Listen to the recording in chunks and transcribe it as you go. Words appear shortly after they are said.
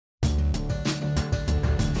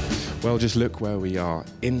Well, just look where we are,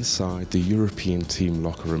 inside the European team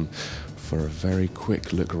locker room for a very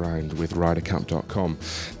quick look around with RyderCamp.com.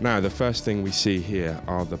 Now, the first thing we see here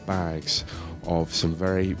are the bags of some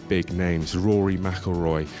very big names. Rory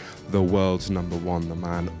McIlroy, the world's #1, the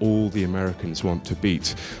man all the Americans want to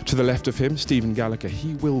beat. To the left of him, Stephen Gallagher.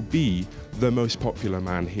 He will be the most popular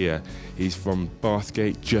man here. He's from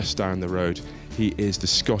Bathgate, just down the road. He is the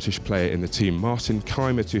Scottish player in the team. Martin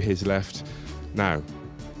Kaymer to his left. Now,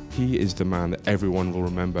 he is the man that everyone will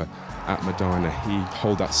remember at Medina. He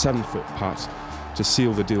held that 7-foot putt to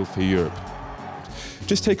seal the deal for Europe.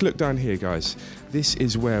 Just take a look down here, guys. This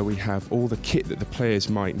is where we have all the kit that the players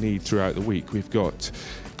might need throughout the week. We've got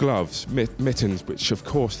gloves, mittens, which of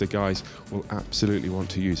course the guys will absolutely want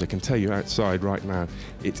to use. I can tell you outside right now,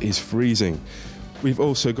 it is freezing. We've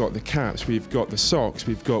also got the caps, we've got the socks,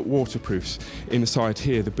 we've got waterproofs. Inside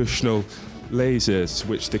here, the Bushnell lasers,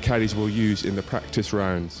 which the caddies will use in the practice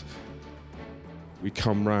rounds. We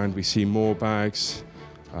come round, we see more bags.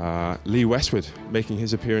 Lee Westwood making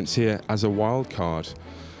his appearance here as a wild card.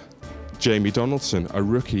 Jamie Donaldson, a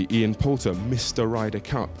rookie. Ian Poulter, Mr. Ryder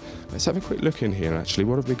Cup. Let's have a quick look in here, actually.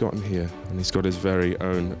 What have we got in here? And he's got his very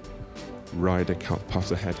own Ryder Cup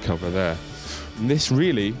putter head cover there. And this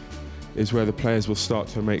really is where the players will start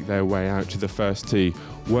to make their way out to the first tee.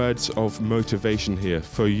 Words of motivation here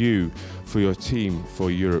for you, for your team,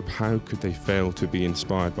 for Europe. How could they fail to be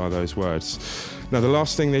inspired by those words? Now, the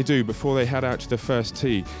last thing they do before they head out to the first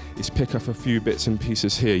tee is pick up a few bits and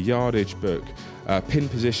pieces here. Yardage book, pin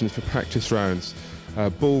positions for practice rounds,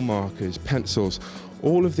 ball markers, pencils,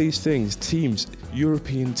 all of these things, teams,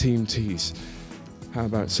 European team tees. How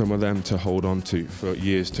about some of them to hold on to for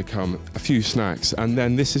years to come? A few snacks, and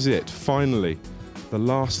then this is it. Finally, the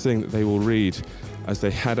last thing that they will read as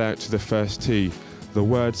they head out to the first tee, the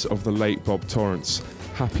words of the late Bob Torrance,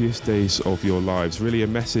 happiest days of your lives. Really a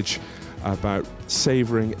message about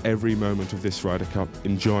savouring every moment of this Ryder Cup,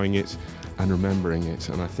 enjoying it and remembering it.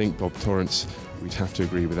 And I think Bob Torrance, we'd have to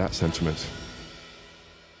agree with that sentiment.